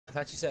I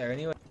thought you said her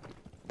anyway.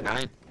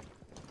 9.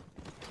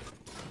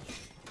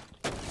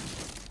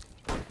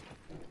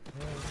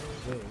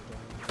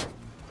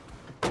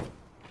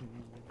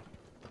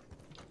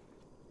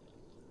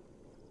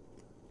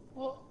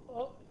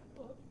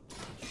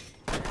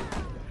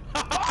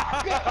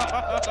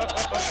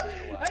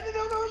 I didn't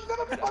know I was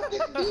gonna fucking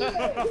do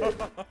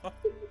that!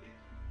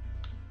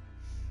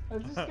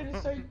 I'm just gonna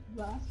start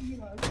blasting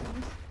it out.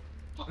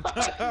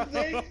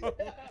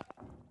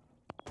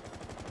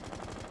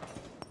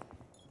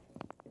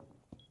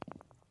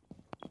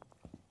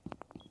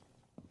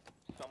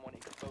 Someone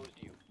exposed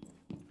you.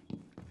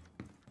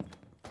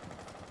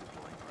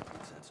 Deploying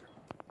heartbeat sensor.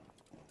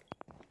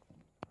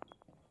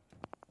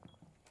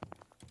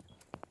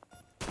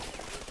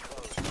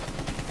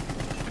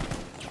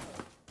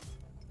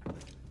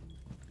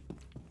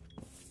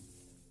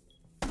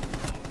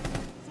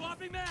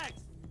 Swapping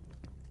mags!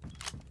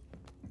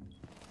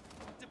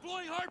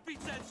 Deploying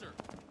heartbeat sensor!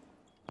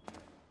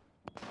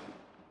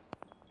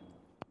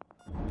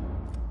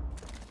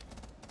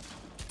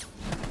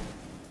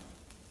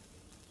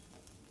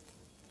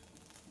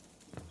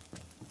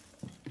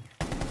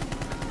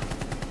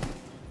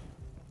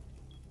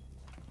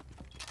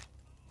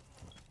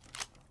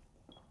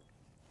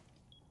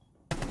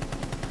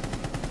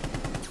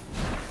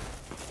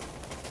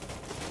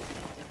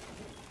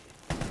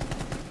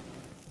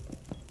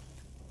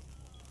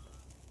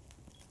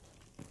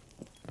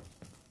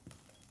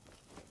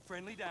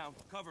 Friendly down.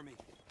 Cover me.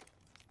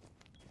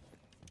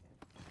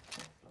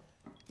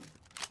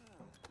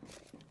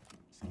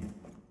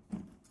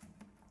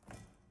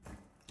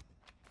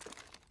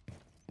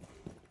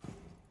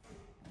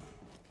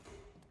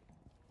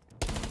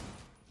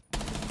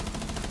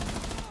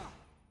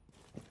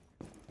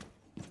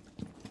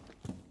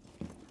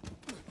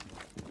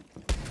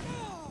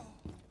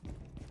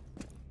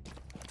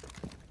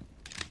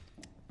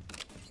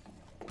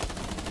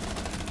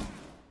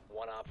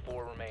 One op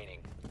 4 remaining.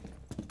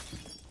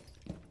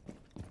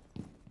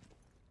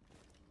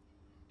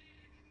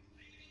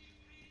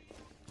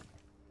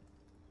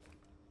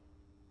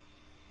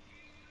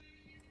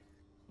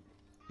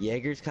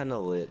 Jaeger's kinda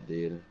lit,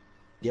 dude. Do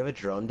you have a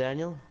drone,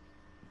 Daniel?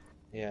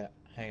 Yeah,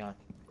 hang on.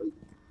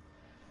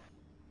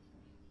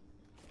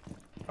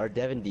 Or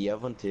Devin, do you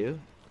have one too?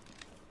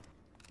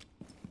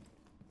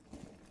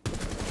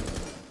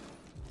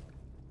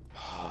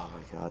 Oh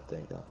my god,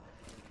 thank god.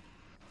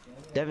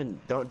 Devin,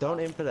 don't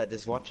aim for that.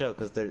 Just watch out,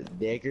 cause the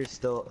Jaeger's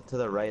still to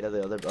the right of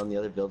the other on the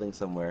other building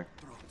somewhere.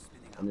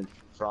 And then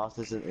Frost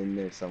isn't in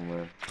there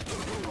somewhere.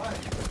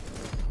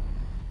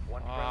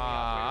 One friendly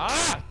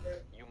operator.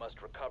 You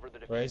must recover the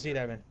Where is diffuser. he,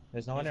 Devin?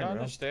 There's no one He's in the on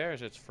the room.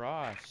 stairs. It's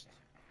Frost.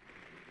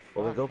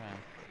 Well, we Fuck, go. man.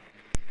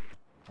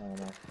 I don't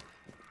know.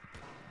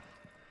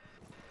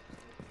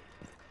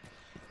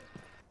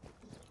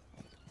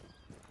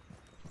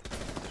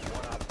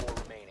 One op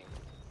 4 remaining.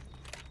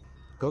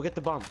 Go get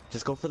the bomb.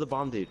 Just go for the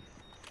bomb, dude.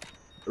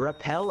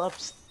 Rappel up.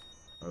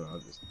 Oh, no, I'll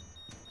just...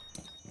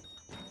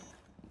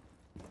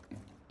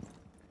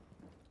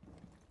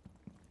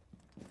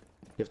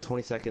 You have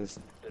 20 seconds.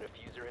 The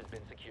diffuser has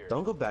been secured.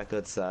 Don't go back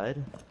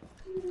outside.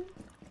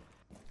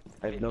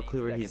 I have no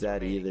clue where he's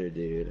at either,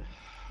 dude.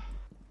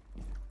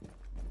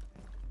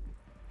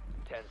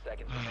 10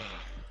 seconds remaining.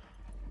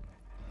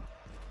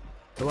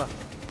 Go up.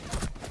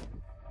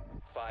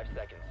 5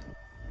 seconds.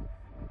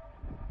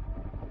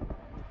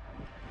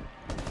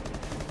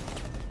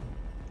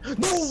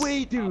 No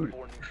way, dude! Op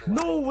 4 neutralized.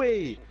 No way!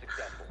 Mission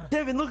successful.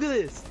 Devin, look at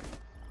this!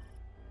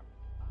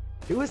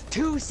 It was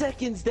 2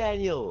 seconds,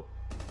 Daniel!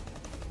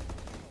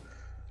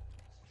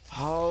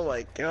 Oh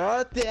my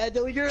god,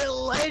 Daniel, you're a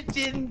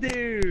legend,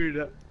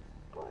 dude!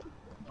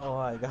 Oh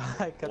my god,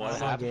 I got What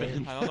the happened?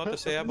 game. I don't know what to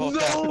say about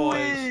that, No boys.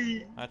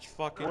 way! That's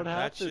fucking. What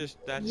That's happened?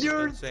 just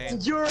You're insane.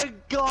 you're a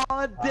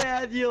god,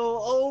 Daniel!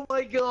 Oh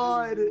my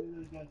god!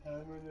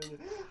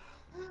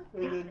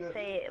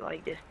 Say it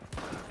like this.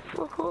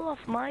 Fuck off,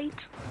 mate.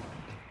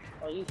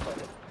 Oh, you said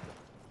it.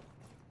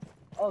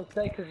 Oh,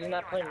 say because you're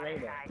not playing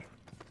Rainbow.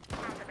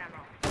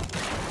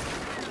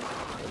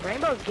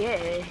 Rainbow's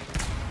gay.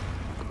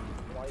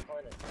 Why are you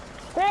playing it?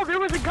 Oh, there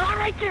was a guy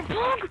right there,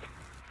 punk!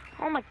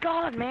 Oh my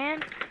god,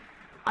 man.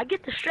 I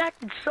get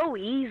distracted so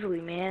easily,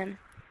 man.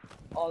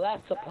 Oh,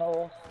 that's a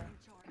pole.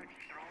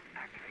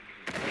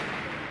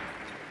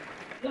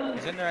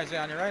 He's in there,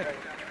 Isaiah, on your right.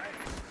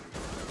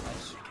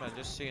 I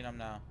just seen him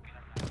now.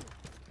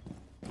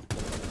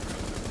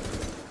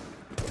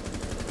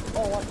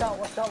 Oh, watch out,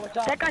 watch out, watch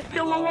out. That guy's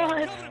still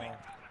alive.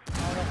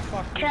 How the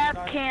fuck did Cap he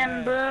not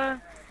can, die?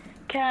 bruh.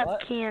 Cap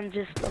What? can,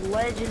 just a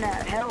legend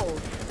at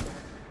health.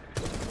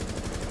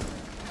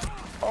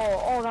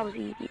 Oh, that was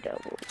easy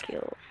double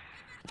kill.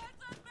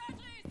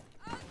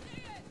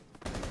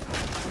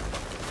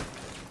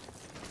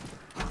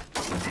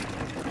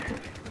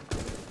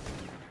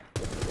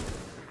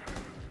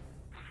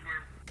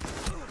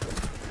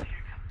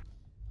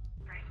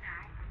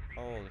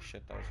 Holy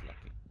shit, that was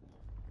lucky.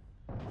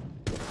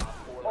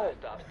 Op 4 last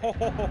stop. Ho,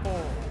 ho, ho,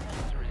 ho.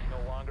 Diffuser is no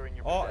longer in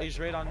your Oh, possession. he's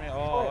right on me.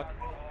 Oh,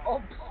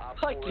 Oh,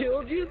 I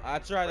killed you?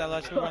 that's right. That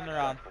lets me run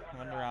around.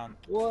 Run around.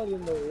 What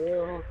in the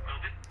world?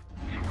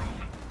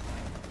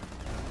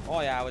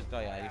 Oh yeah, oh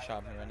yeah, you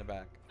shot me right in the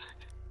back.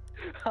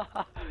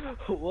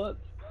 What?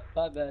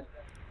 My bad.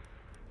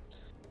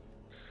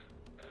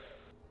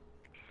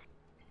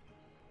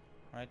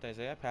 Alright,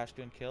 Isaiah, pass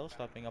you and kill,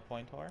 stop being a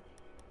point whore.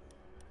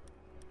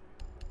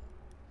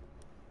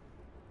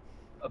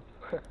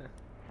 Where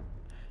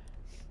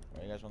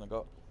you guys wanna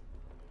go?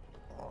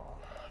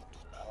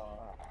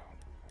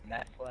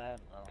 Math lab.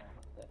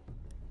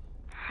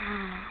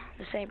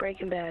 This ain't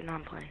Breaking Bad, no,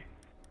 I'm playing.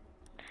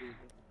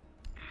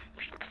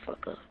 Shut the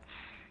fuck up.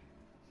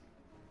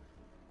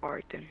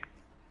 Alright then.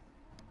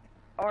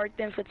 Alright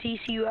then, for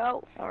TCU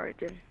out. Alright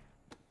then.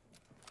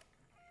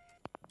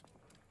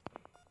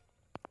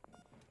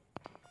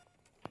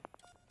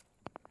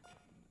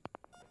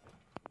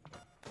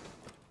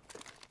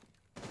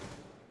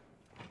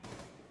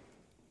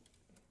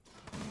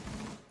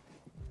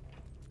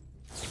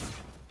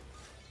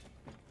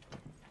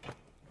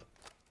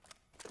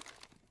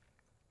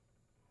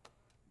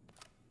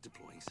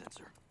 Deploying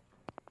sensor.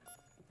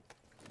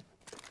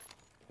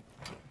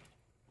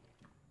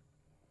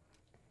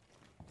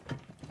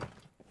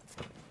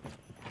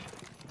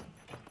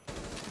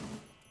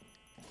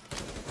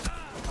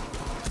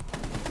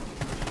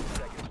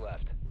 Seconds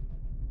left.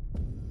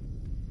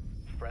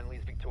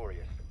 Friendly's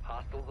victorious.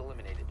 Hostiles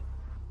eliminated.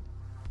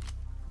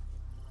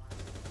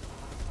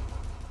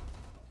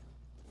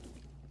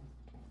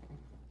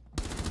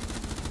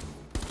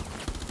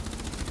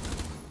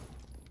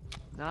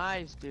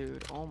 Nice,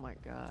 dude. Oh my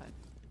god.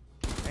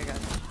 I got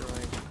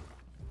destroyed.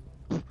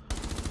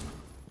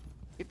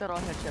 Get that all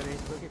headshot,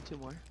 Ace. Go get 2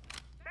 more.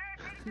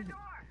 And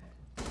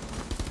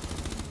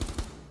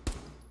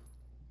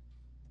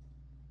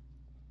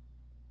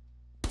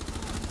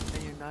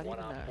you're not One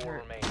even on that 4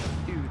 hurt. remaining.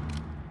 Dude.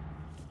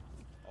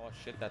 Oh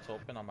shit, that's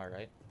open on my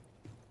right.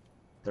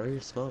 Throw your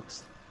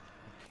smokes.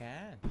 I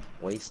can.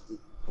 Waste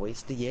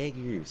the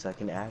Jaeger so I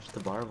can ash the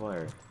barbed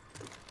wire.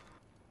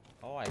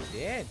 Oh, I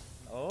did.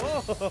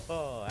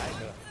 Oh,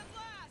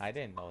 I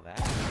didn't know that.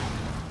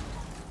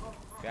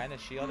 Behind the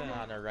shield and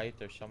on the right,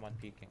 there's someone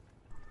peeking.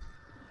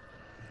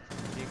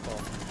 People.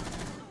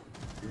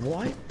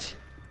 What?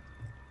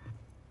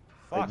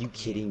 Fuck Are you me.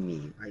 kidding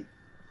me?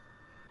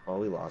 Oh,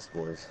 we lost,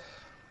 boys.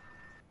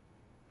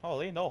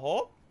 Holy, no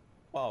hope?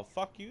 Well,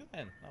 fuck you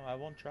then. No, I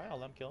won't try. I'll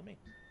let him kill me.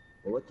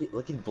 Well,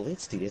 look at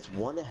Blitz, dude. It's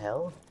 1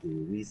 health,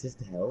 dude. He's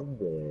just held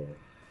there.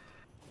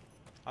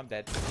 I'm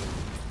dead.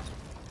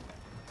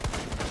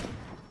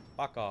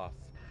 Fuck off.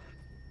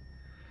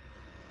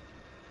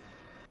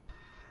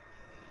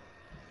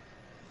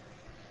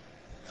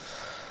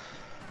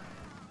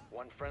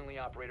 One friendly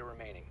operator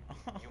remaining.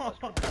 You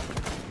must recover the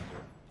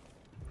diffuser.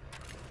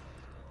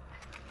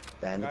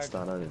 Bandit's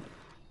Guard. not on it.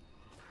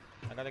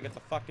 I gotta get the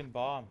fucking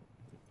bomb.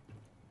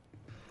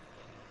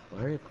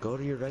 Well, hurry up, go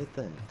to your right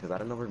then, because I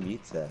don't know where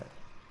Mute's at.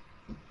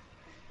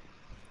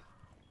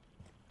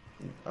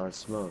 Or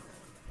smoke.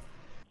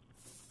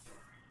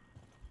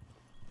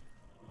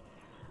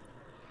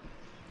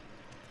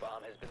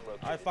 Bomb has been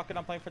located. Alright, fuck it,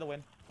 I'm playing for the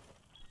win.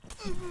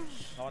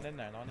 No one in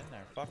there, no one in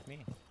there. Fuck me.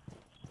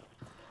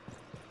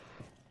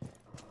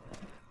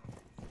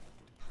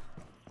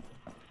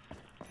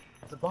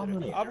 The bomb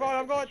on it. I'm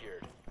going.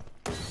 Secured.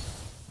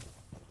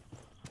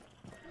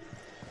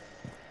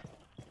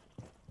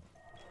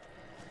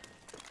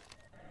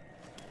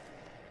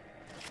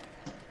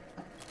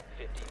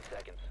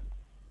 Seconds.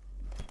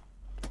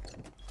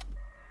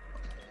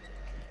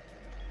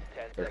 10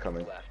 They're seconds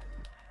coming. left.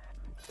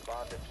 The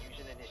bomb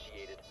diffusion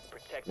initiated.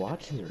 Protect the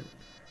Watch diffuser. him.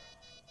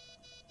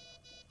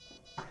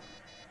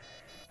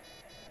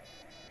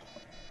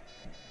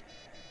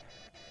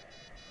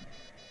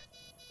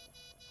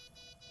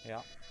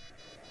 Yeah.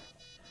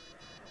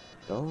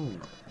 Don't.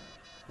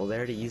 Well, they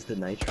already used the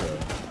nitro.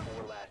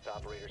 4 last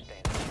operator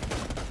standing.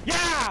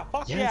 Yeah!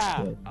 Fuck Yes,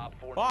 yeah! good. Op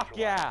 4 Fuck neutralized.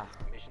 yeah!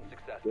 Mission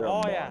successful. You're a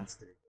Oh, yeah.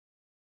 monster.